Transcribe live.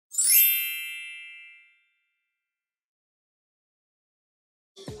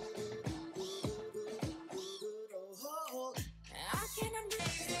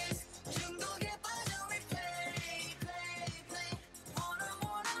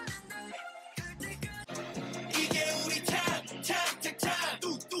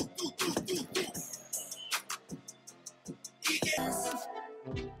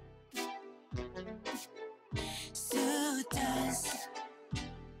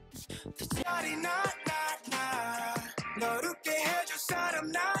널 웃게 해줄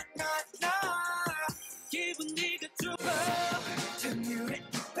사람 나 기분 네가 좁아 등유에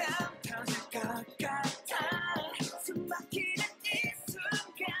이밤 터질 것 같아 숨 막히는 이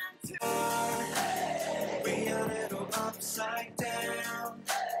순간 위아래로 upside down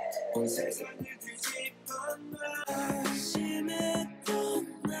온 세상을 뒤집은 말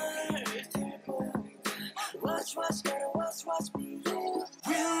심했던 날 들고 Watch gotta watch me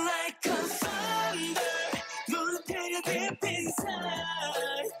We're like a thunder 물태려 deep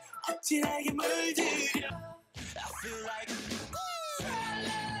inside 아찔하게 물들여 I feel like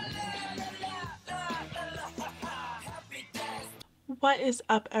What is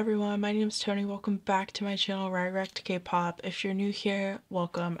up, everyone? My name is Tony. Welcome back to my channel where I react to K-pop. If you're new here,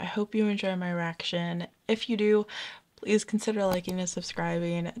 welcome. I hope you enjoy my reaction. If you do, please consider liking and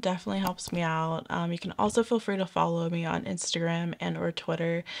subscribing. It definitely helps me out. You can also feel free to follow me on Instagram and or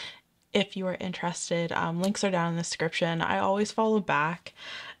Twitter if you are interested. Links are down in the description. I always follow back.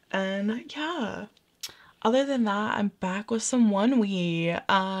 And yeah, other than that, I'm back with some ONEWE.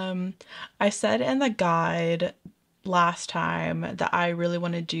 I said in the guide last time that I really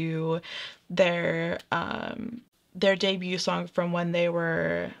want to do their debut song from when they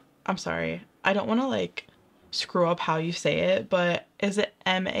were, I'm sorry, I don't want to like screw up how you say it, but is it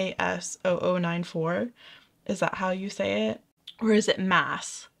MAS0094? Is that how you say it? Or is it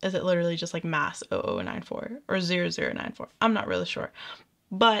MAS? Is it literally just like MAS 0094 or 0094? I'm not really sure.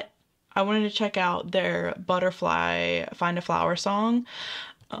 But I wanted to check out their Butterfly Find a Flower song.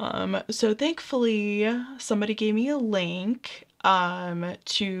 So thankfully somebody gave me a link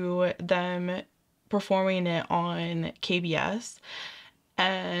to them performing it on KBS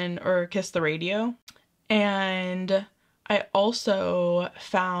or Kiss the Radio. And I also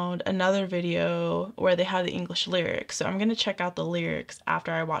found another video where they have the English lyrics. So I'm going to check out the lyrics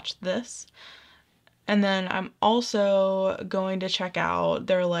after I watch this. And then I'm also going to check out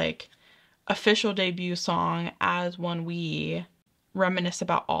their like official debut song as ONEWE, Reminisce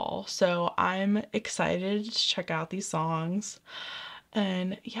About All. So I'm excited to check out these songs.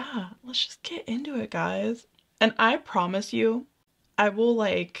 And yeah, let's just get into it, guys. And I promise you, I will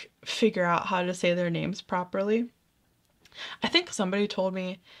like figure out how to say their names properly. I think somebody told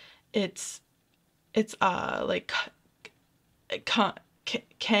me it's like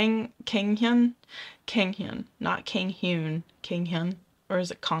Kanghyun, not Kanghyun, Kanghyun, or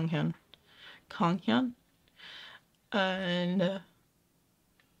is it Kanghyun? Kanghyun? And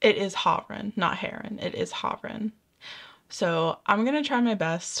it is Havren, not Heron. It is Havren. So I'm gonna try my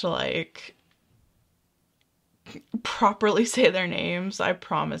best to like properly say their names, I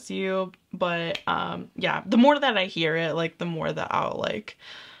promise you. But yeah, the more that I hear it, like the more that I'll like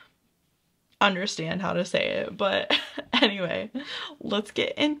understand how to say it. But anyway, let's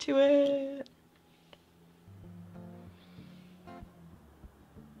get into it.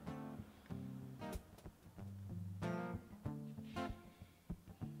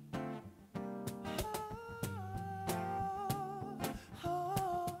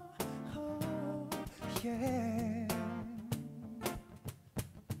 Yeah.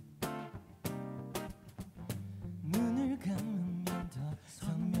 눈을 감으면 더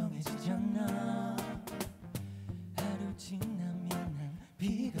선명해지잖아. 하루 지나면 난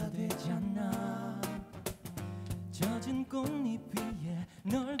비가 되잖아. 젖은 꽃잎 위에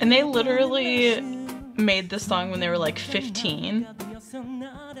널 And they literally made this song when they were like 15.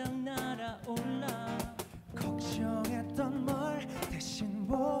 걱정했던 말 대신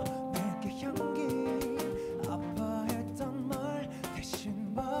보낼게 향기. 아파했던 말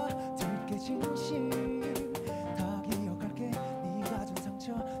대신 받을게 진심. 다 기억할게 네가 준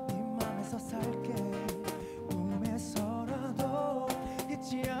상처 네 맘에서 살게. 꿈에서라도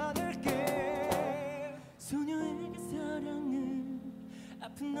잊지 않을게. 소녀에게 사랑은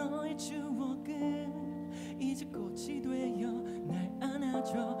아픈 너의 추억은 이제 꽃이 되어 날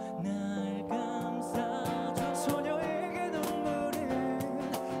안아줘 날 감싸줘. 소녀에게 눈물은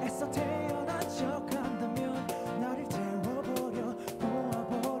애써 태어난 척한다면 나를 태워버려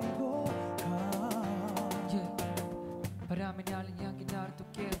보아버리고 가. 바람에 날린 향기 나를 또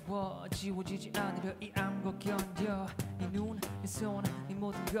깨워 지워지지 않으려 이 암과 견뎌. 네 눈, 네 손, 네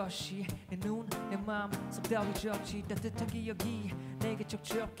모든 것이 내 눈, 내 마음 섭다해졌지. 따뜻한 기억이 내게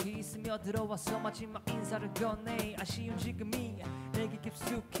촉촉히 스며들어와서 마지막 인사를 건네. 아쉬운 지금이 내게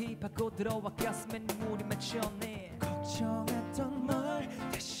깊숙이 파고 들어와 가슴에 눈물이 맺혀내. 걱정했던 말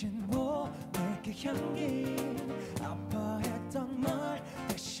대신 보낼게 향기. 아파했던 말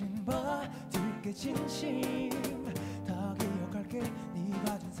대신 받을게 진심. 다 기억할게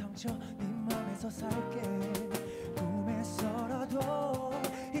네가 준 상처 네 맘에서 살게. 꿈에서라도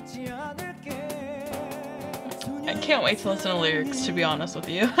잊지 않을게. I can't wait to listen to lyrics, to be honest with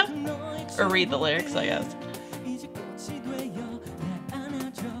you. Or read the lyrics, I guess.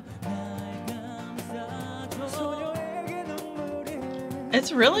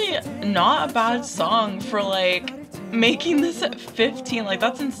 It's really not a bad song for like making this at 15. Like,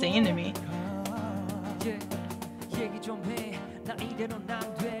 that's insane to me.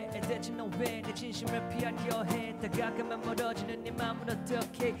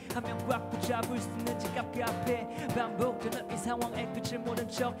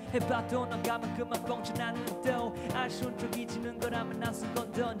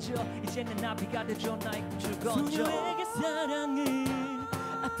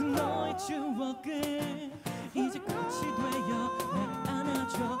 너의 추억을 이제 꽃이 되어 날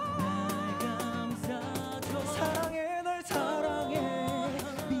안아줘 날 감싸줘 사랑해 널 사랑해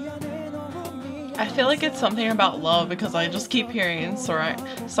미안해 너무 미안해 I feel like it's something about love because I just keep hearing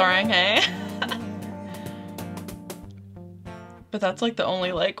사랑해. But that's like the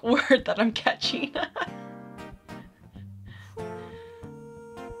only like word that I'm catching.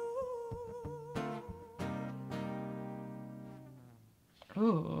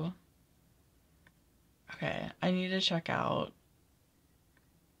 Ooh. Okay, I need to check out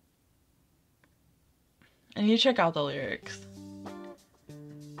the lyrics.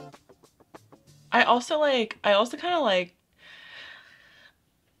 I also kind of like,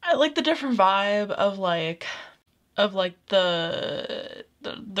 I like the different vibe of the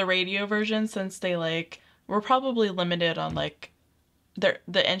radio version, since they like were probably limited on like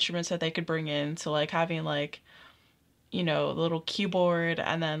the instruments that they could bring in, so like having like, you know, the little keyboard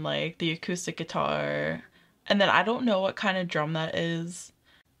and then like the acoustic guitar, and then I don't know what kind of drum that is.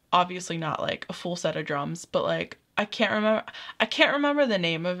 Obviously not like a full set of drums, but like I can't remember the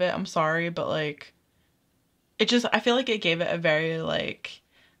name of it. I'm sorry, but like it just, I feel like it gave it a very like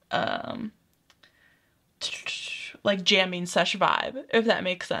jamming sesh vibe, if that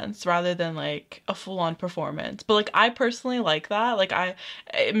makes sense, rather than like a full-on performance. But like I personally like that. Like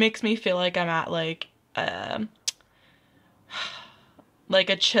it makes me feel like I'm at like a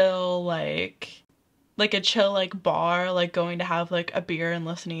chill bar, like going to have like a beer and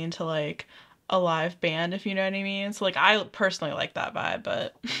listening to like a live band, if you know what I mean. So like I personally like that vibe,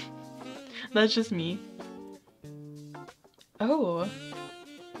 but that's just me. Oh,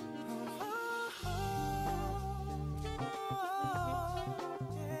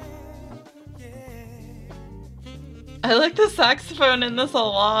 I like the saxophone in this a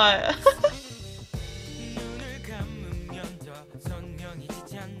lot.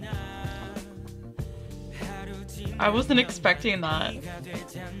 I wasn't expecting that.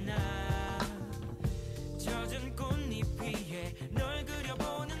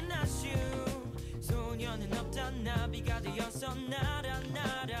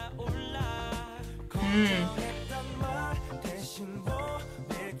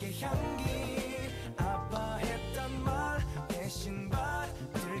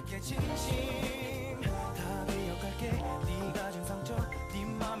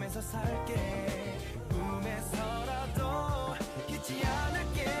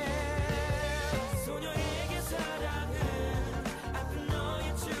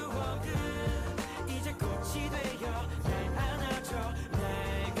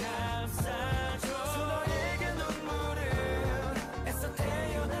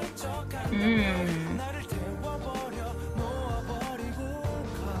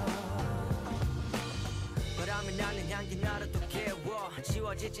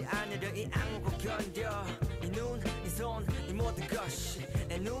 지워지지 않으려 이 악물고 견뎌 네 눈, 네 손, 네 모든 것이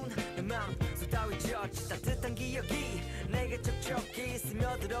내 눈, 내 맘, 속 따위졌지 따뜻한 기억이 내게 촉촉히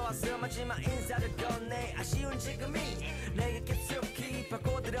스며들어와서 마지막 인사를 건네 아쉬운 지금이 내게 깊숙이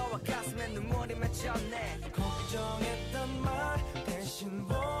파고들어와 가슴에 눈물이 맺혔네 걱정했던 말 대신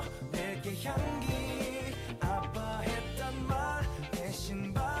보낼게 향기 아파했던 말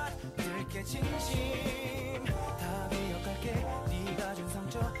대신 받을게 진심 다 기억할게 네가 준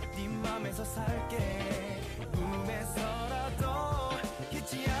상처 네 맘에서 살게 꿈에서라도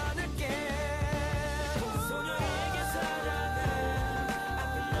잊지 않을게 소녀에게 사랑은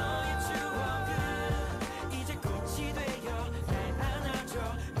아픈 너의 추억은 이제 꽃이 되어 날 안아줘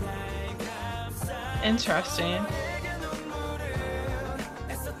날 감싸 Interesting.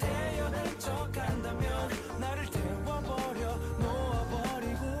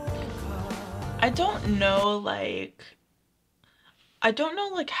 I don't know like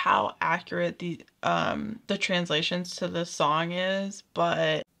how accurate the translations to this song is,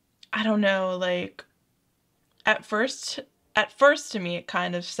 but I don't know, like at first to me it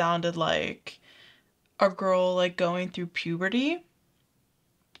kind of sounded like a girl like going through puberty,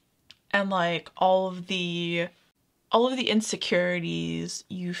 and like all of the all of the insecurities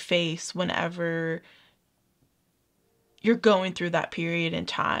you face whenever you're going through that period in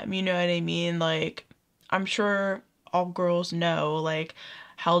time. You know what I mean? Like, I'm sure all girls know, like,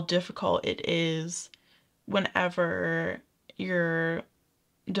 how difficult it is whenever you're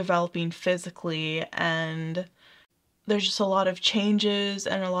developing physically, and there's just a lot of changes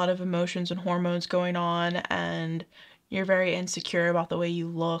and a lot of emotions and hormones going on, and you're very insecure about the way you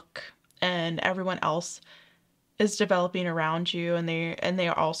look, and everyone else is developing around you, and they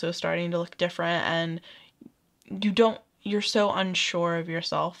are also starting to look different, and you're so unsure of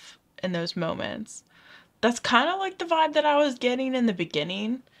yourself in those moments. That's kind of like the vibe that I was getting in the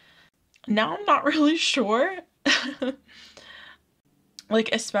beginning. Now I'm not really sure. Like,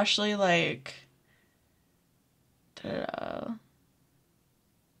 especially like, I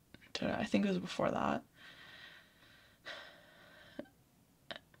think it was before that.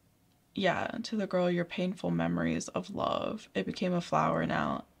 Yeah, to the girl, your painful memories of love. It became a flower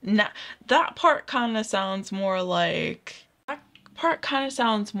now. That part kind of sounds more like,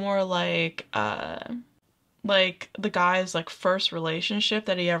 like the guy's like first relationship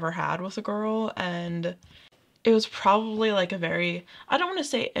that he ever had with a girl, and it was probably like a very, I don't want to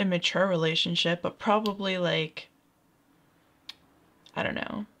say immature relationship, but probably like, I don't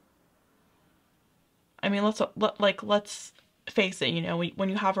know. I mean, let's face it, you know, when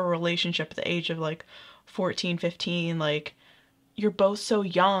you have a relationship at the age of like 14, 15, like, you're both so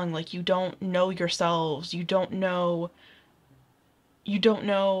young, like, you don't know yourselves, you don't know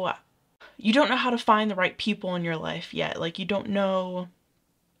how to find the right people in your life yet. Like, you don't know,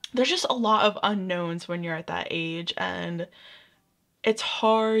 there's just a lot of unknowns when you're at that age, and it's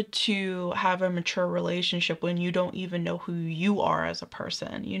hard to have a mature relationship when you don't even know who you are as a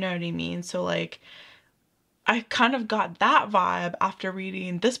person, you know what I mean? So like, I kind of got that vibe after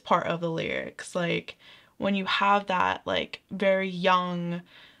reading this part of the lyrics. Like, when you have that like very young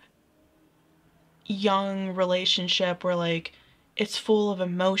relationship where like it's full of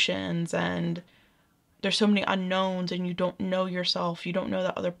emotions and there's so many unknowns, and you don't know yourself, you don't know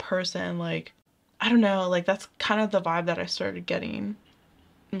the other person, like, I don't know, like, that's kind of the vibe that I started getting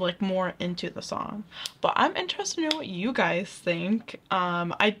like more into the song. But I'm interested to know what you guys think.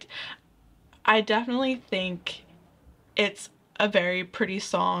 I definitely think it's a very pretty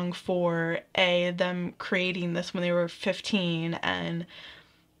song for them creating this when they were 15, and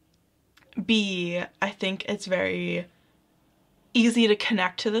B, I think it's very easy to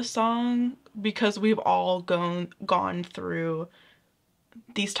connect to this song because we've all gone through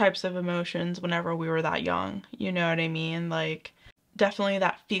these types of emotions whenever we were that young, you know what I mean? Like, definitely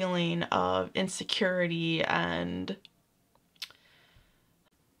that feeling of insecurity and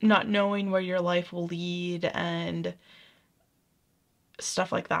not knowing where your life will lead and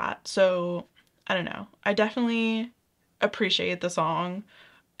stuff like that. So, I don't know. I definitely appreciate the song,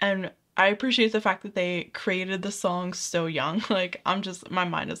 and I appreciate the fact that they created the song so young. Like, my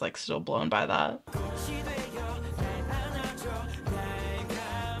mind is like still blown by that.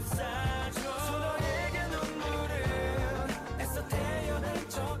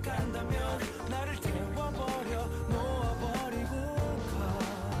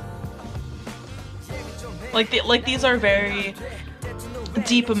 Like these are very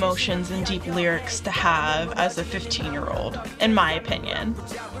deep emotions and deep lyrics to have as a 15-year-old, in my opinion.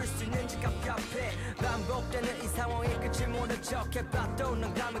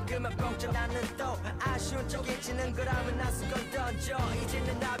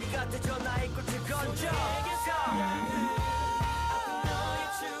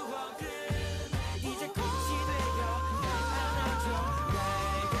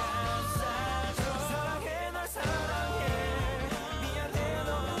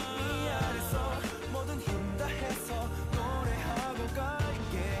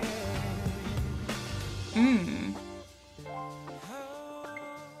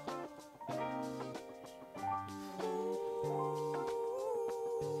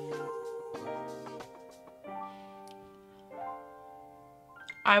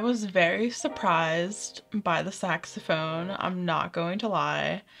 I was very surprised by the saxophone, I'm not going to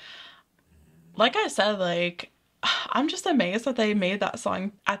lie. Like I said, like, I'm just amazed that they made that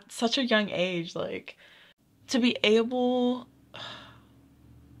song at such a young age. Like, to be able,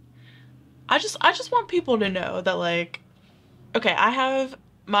 I just want people to know that, like, okay, I have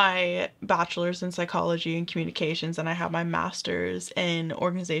my bachelor's in psychology and communications, and I have my master's in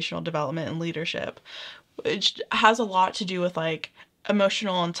organizational development and leadership, which has a lot to do with like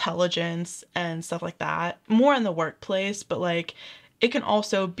emotional intelligence and stuff like that, more in the workplace, but like it can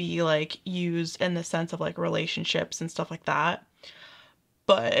also be like used in the sense of like relationships and stuff like that.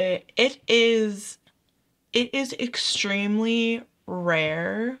 But it is it is extremely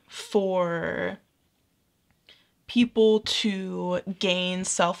rare for people to gain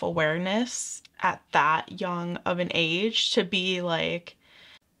self-awareness at that young of an age, to be like,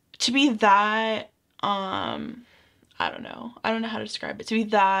 to be that, I don't know how to describe it, to be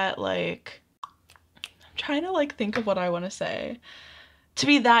that, like, I'm trying to like think of what I want to say, to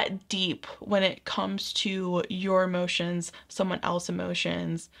be that deep when it comes to your emotions, someone else's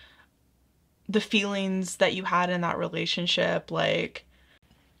emotions, the feelings that you had in that relationship. Like,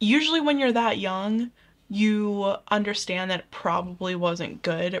 usually when you're that young, you understand that it probably wasn't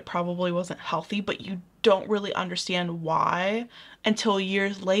good, it probably wasn't healthy, but you don't really understand why until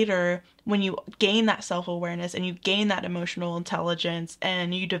years later, when you gain that self-awareness and you gain that emotional intelligence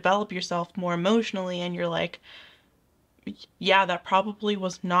and you develop yourself more emotionally, and you're like, yeah, that probably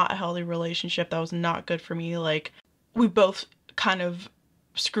was not a healthy relationship, that was not good for me, like, we both kind of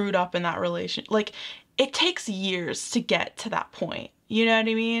screwed up in that relation. Like, it takes years to get to that point, you know what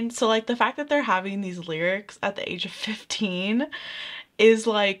I mean? So like, the fact that they're having these lyrics at the age of 15 is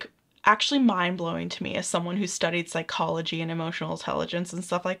like actually mind-blowing to me, as someone who studied psychology and emotional intelligence and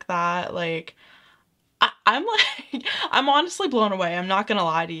stuff like that. Like, I'm like, I'm honestly blown away, I'm not gonna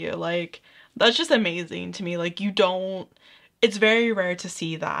lie to you. Like, that's just amazing to me. Like, you don't, it's very rare to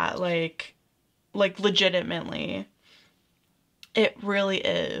see that, like legitimately. It really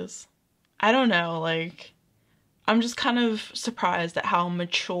is. I don't know, like, I'm just kind of surprised at how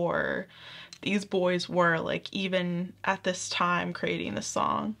mature these boys were, like, even at this time creating this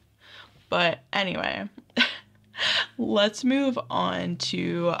song. But anyway, let's move on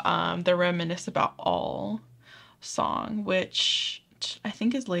to the Reminisce About All song, which I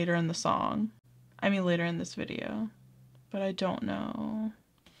think is later in the song. I mean, later in this video, but I don't know.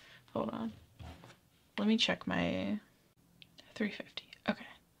 Hold on. Let me check my 350. Okay,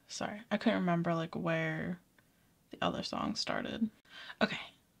 sorry. I couldn't remember like where the other song started. Okay.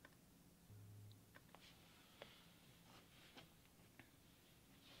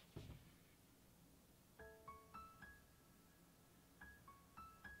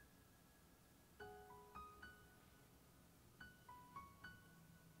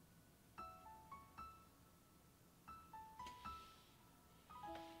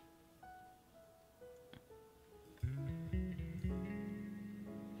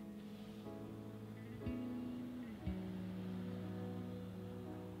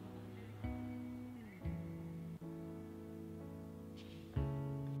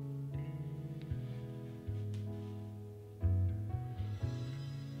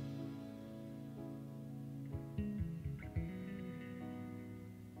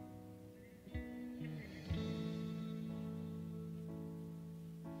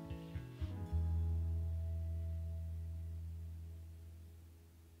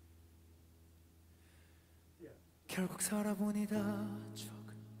 결국 살아보니 다 추억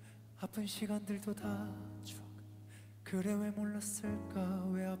아픈 시간들도 다 추억 그래 왜 몰랐을까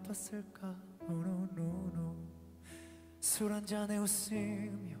왜 아팠을까 no, no, no, no. 술 한잔에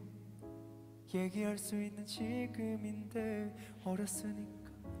웃으며 얘기할 수 있는 지금인데 어렸으니까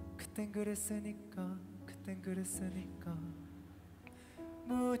그땐 그랬으니까 그땐 그랬으니까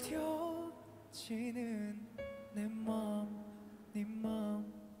무뎌지는 내 맘 네 맘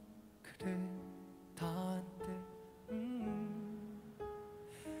그래 다 한때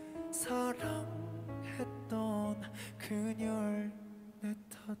사랑했던 그녀를 내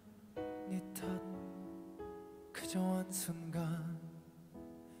탓, 네 탓 그저 한순간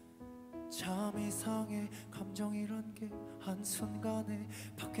참 이상해 감정이란 게 한순간에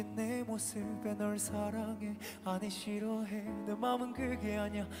바뀐 내 모습에 널 사랑해 아니 싫어해 내 맘은 그게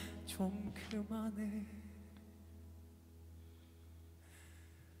아니야 좀 그만해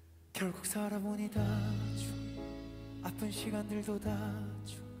결국 살아보니 다 줘 아픈 시간들도 다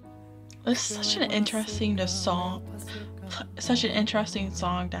줘 It's such an interesting such an interesting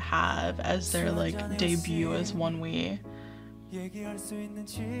song to have as their like debut as ONEWE. 얘기할 수 있는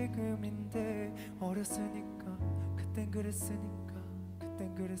지금인데 어렸으니까 그땐 그랬으니까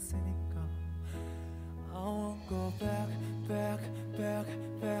그땐 그랬으니까 I won't go back back back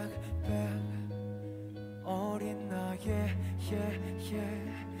back back 어린 나의 yeah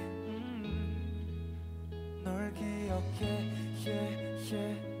yeah 널 기억해 yeah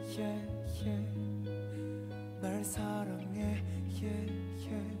yeah yeah yeah 날 사랑해 yeah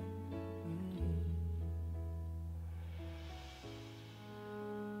yeah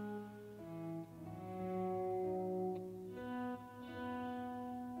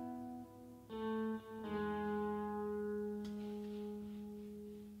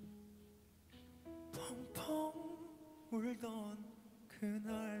펑펑 울던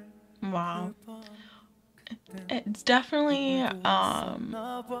그날 Wow. It's definitely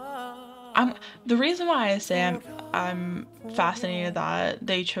the reason why I say I'm fascinated that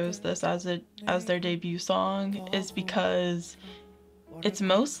they chose this as their debut song is because it's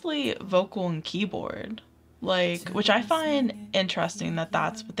mostly vocal and keyboard, like, which I find interesting that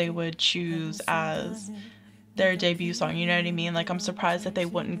that's what they would choose as their debut song, you know what I mean? Like, I'm surprised that they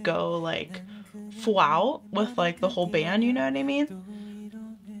wouldn't go like full out with like the whole band, you know what I mean?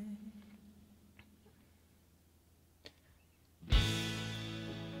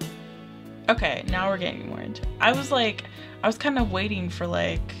 Okay, now we're getting more into it. I was kind of waiting for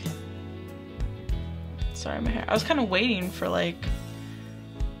like, sorry, my hair. I was kind of waiting for like,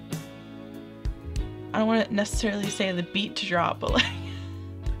 I don't want to necessarily say the beat to drop, but like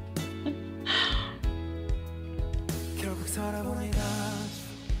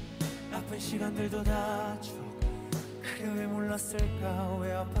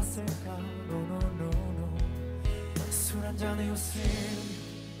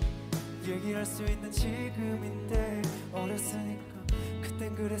얘기할 수 있는 지금인데 어렸으니까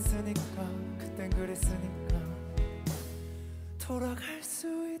그땐 그랬으니까 그땐 그랬으니까 돌아갈 수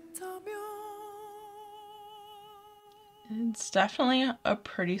있다면. It's definitely a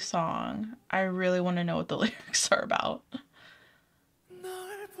pretty song. I really want to know what the lyrics are about.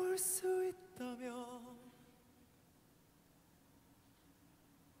 날 볼 수 있다면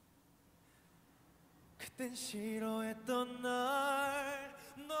그땐 싫어했던 날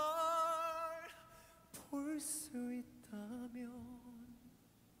널 볼 수 있다면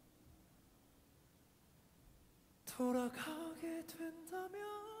돌아가게 된다면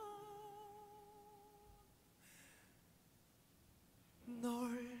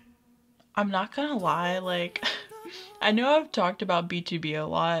널. I'm not gonna lie, like, I know I've talked about B2B a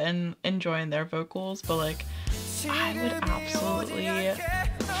lot and enjoying their vocals, but like, I would absolutely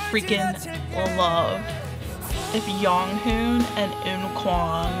freaking love if Yonghoon and Eun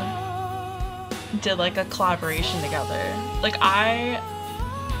Kwang did like a collaboration together. Like, I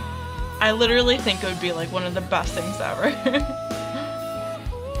literally think it would be like one of the best things ever.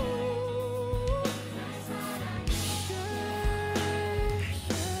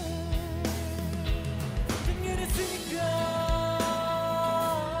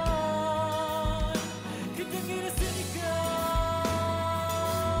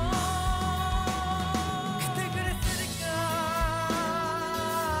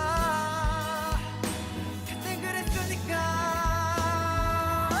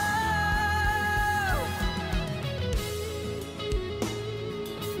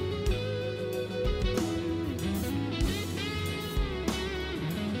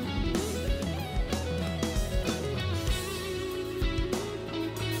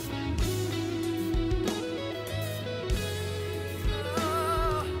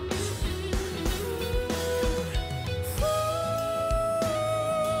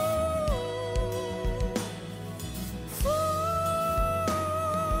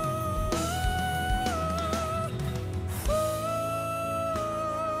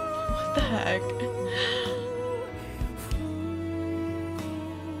 What the heck?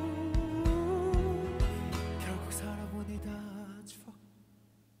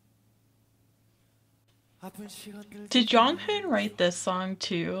 Did Jonghoon write this song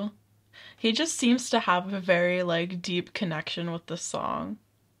too? He just seems to have a very like deep connection with this song.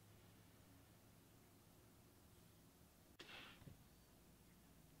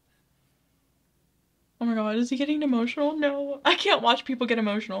 Oh my god, is he getting emotional? No, I can't watch people get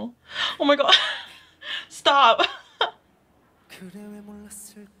emotional. Oh my god. Stop.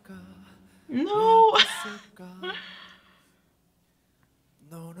 No.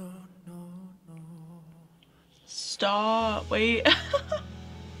 Stop. Wait.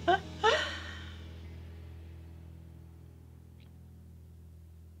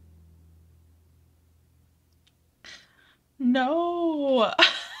 No.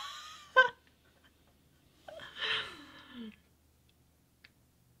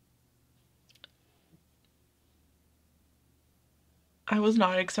 I was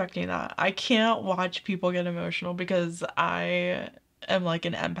not expecting that. I can't watch people get emotional because I am like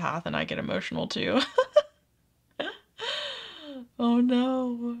an empath and I get emotional too. Oh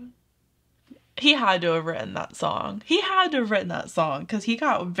no. He had to have written that song. He had to have written that song because he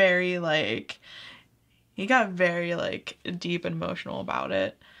got very like deep and emotional about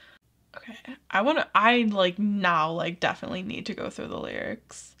it. Okay. I like now like definitely need to go through the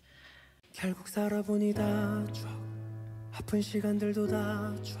lyrics. 결국 살아보니 다 추억 아픈 시간들도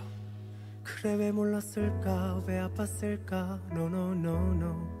다 추억 그래 왜 몰랐을까 왜 아팠을까 No no no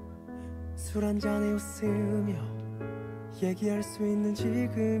no 술 한 잔에 웃으며 얘기할 수 있는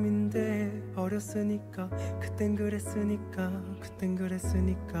지금인데 어렸으니까 그땐 그랬으니까 그땐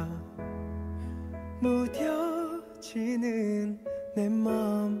그랬으니까 무뎌지는 내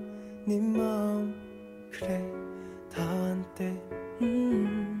마음 네 마음 그래 다 한때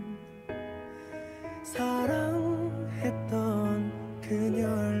사랑했던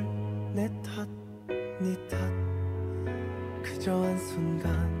그녀를 내 탓 네 탓 그저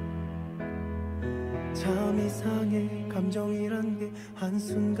한순간 참 이상해 감정이란 게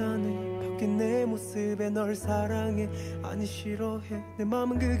한순간에 바뀐 내 모습에 널 사랑해 아니 싫어해 내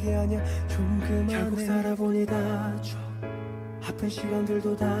맘은 그게 아니야 좀 그만해 결국 살아보니 다줘 아픈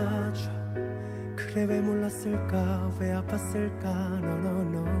시간들도 다줘 그래 왜 몰랐을까 왜 아팠을까 no no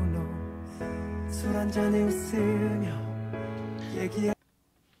no no 술 한잔에 웃으며 얘기해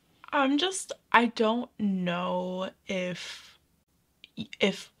I don't know if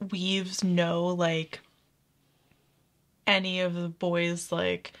Weaves know like any of the boys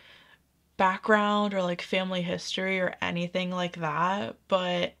like background or like family history or anything like that,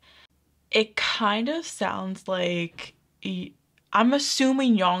 but it kind of sounds like I'm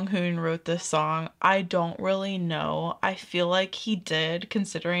assuming Younghoon wrote this song. I don't really know. I feel like he did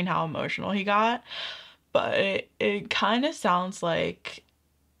considering how emotional he got, but it kind of sounds like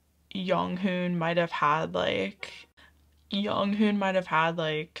Younghoon might have had like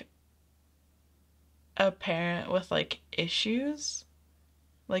a parent with like issues,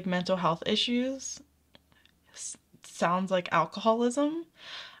 like mental health issues. Sounds like alcoholism.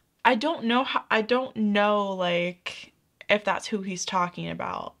 I don't know like if that's who he's talking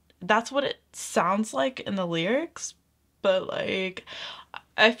about. That's what it sounds like in the lyrics, but like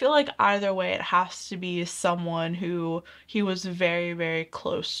I feel like either way it has to be someone who he was very, very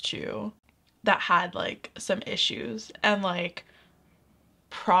close to that had like some issues and like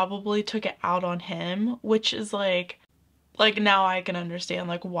probably took it out on him, which is like now I can understand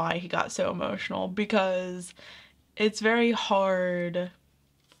like why he got so emotional, because it's very hard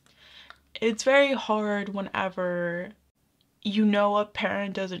whenever you know a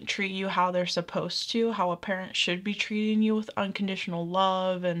parent doesn't treat you how they're supposed to, how a parent should be treating you with unconditional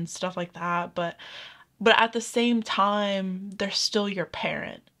love and stuff like that, but at the same time they're still your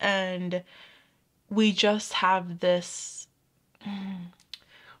parent, and we just have this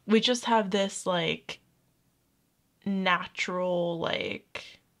like natural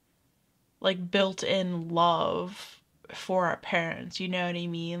like built-in love for our parents, you know what I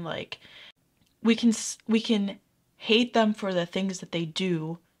mean? Like we can hate them for the things that they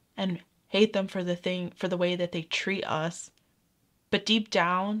do and hate them for the way that they treat us, but deep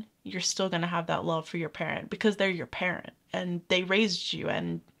down you're still gonna have that love for your parent because they're your parent and they raised you,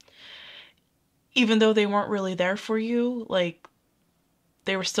 and even though they weren't really there for you, like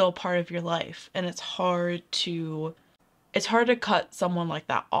they were still a part of your life, and it's hard to cut someone like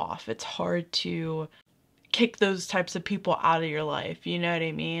that off. It's hard to kick those types of people out of your life, you know what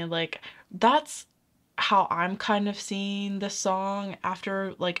I mean? Like that's how I'm kind of seeing the song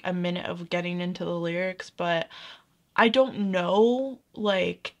after like a minute of getting into the lyrics, but I don't know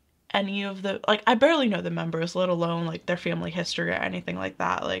like any of the, like I barely know the members, let alone like their family history or anything like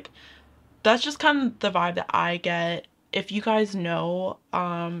that. Like that's just kind of the vibe that I get. If you guys know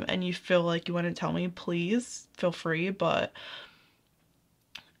and you feel like you want to tell me, please feel free, but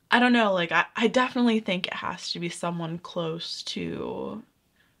I don't know, like I definitely think it has to be someone close to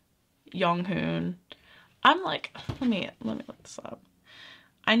Younghoon. I'm like, let me look this up.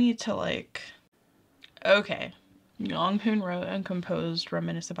 I need to like, okay. Younghoon wrote and composed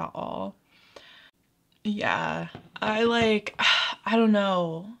Reminisce about all. Yeah, I don't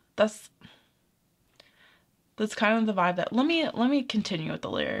know. That's kind of the vibe that, let me continue with the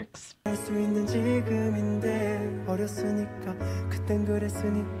lyrics.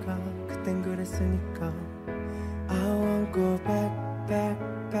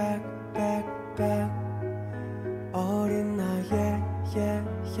 어린 나의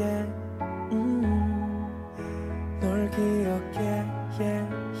널 기억해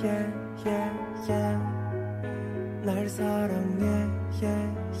날 사랑해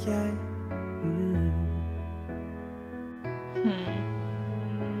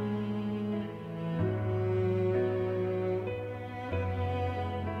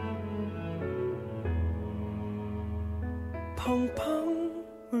펑펑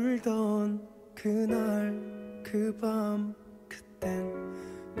울던 그날 그 밤 그땐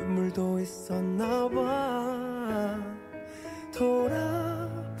눈물도 있었나 봐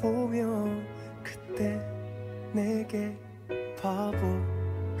돌아보며 그때 내게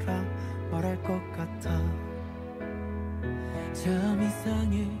바보라 말할 것 같아 참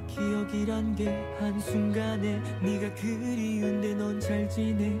세상에 기억이란 게 한순간에 네가 그리운데 넌 잘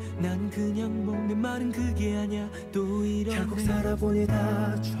지내 난 그냥 뭐 내 말은 그게 아냐 또 이러네 결국 살아보니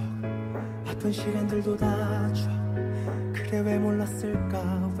다 추억 아픈 시간들도 다 추억 그래 왜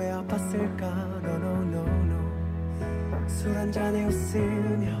몰랐을까 왜 아팠을까 no no no no 술 한잔에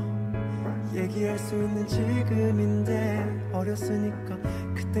웃으며 얘기할 수 있는 지금인데 어렸으니까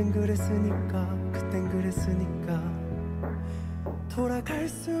그땐 그랬으니까 그땐 그랬으니까 돌아갈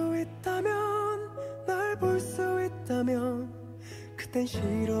수 있다면 날 볼 수 있다면 그땐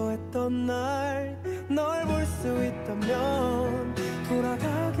싫어했던 날 널 볼 수 있다면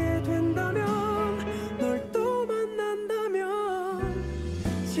돌아가게 된다면 널 또 만난다면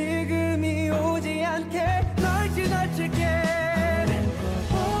지금이 오지 않게 널 지나칠게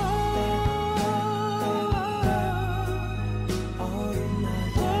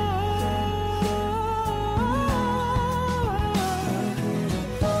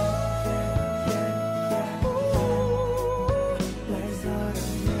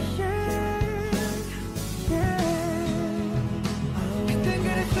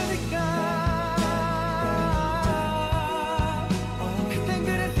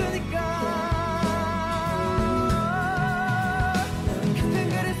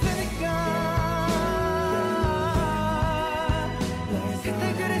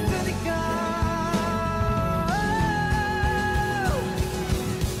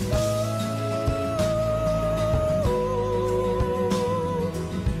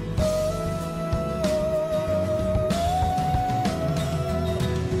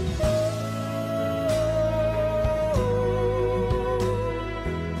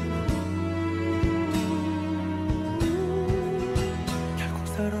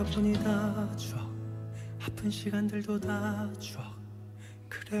살아보니 다 추억 아픈 시간들도 다 추억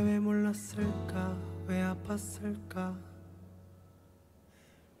그래 왜 몰랐을까 왜 아팠을까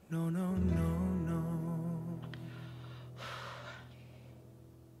No no no no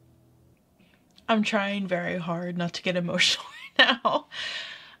I'm trying very hard not to get emotional right now.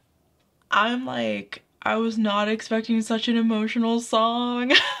 I'm like, I was not expecting such an emotional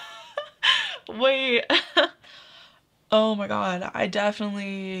song. Wait. Oh my god, I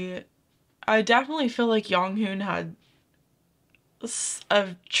definitely feel like Younghoon had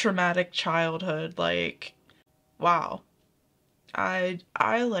a traumatic childhood. Like, wow. I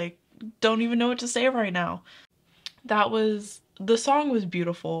like don't even know what to say right now. The song was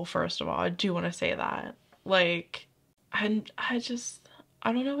beautiful, first of all. I do want to say that. Like, I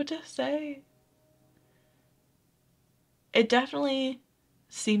don't know what to say. It definitely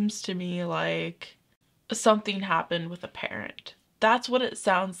seems to me like something happened with a parent. That's what it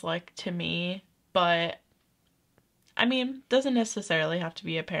sounds like to me, but I mean, doesn't necessarily have to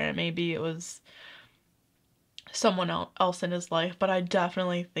be a parent. Maybe it was someone else in his life, but I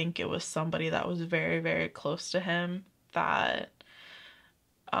definitely think it was somebody that was very, very close to him that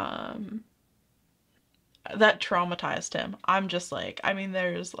that traumatized him. I'm just like, I mean,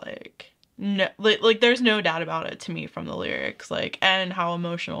 there's like no there's no doubt about it to me from the lyrics, like, and how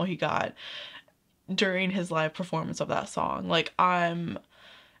emotional he got during his live performance of that song. Like, I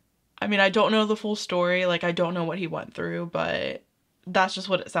mean, I don't know the full story, like, I don't know what he went through, but that's just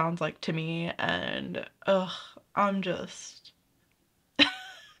what it sounds like to me, and I'm just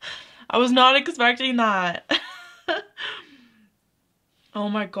I was not expecting that. Oh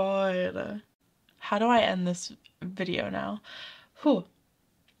my god. How do I end this video now? Whew.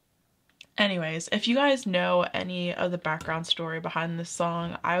 Anyways, if you guys know any of the background story behind this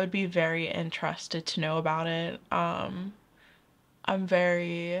song, I would be very interested to know about it. I'm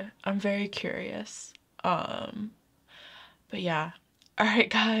very curious. But yeah. Alright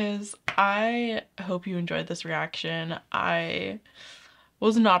guys, I hope you enjoyed this reaction. I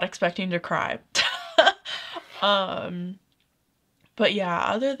was not expecting to cry. But yeah,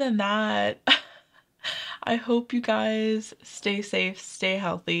 other than that, I hope you guys stay safe, stay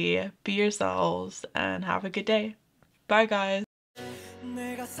healthy, be yourselves, and have a good day. Bye guys.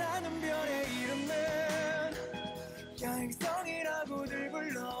 내가 사는 별의 이름은 야행성이라고들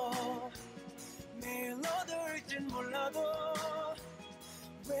불러 매일 얻을진 몰라도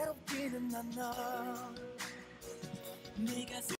외롭기는 않아 네가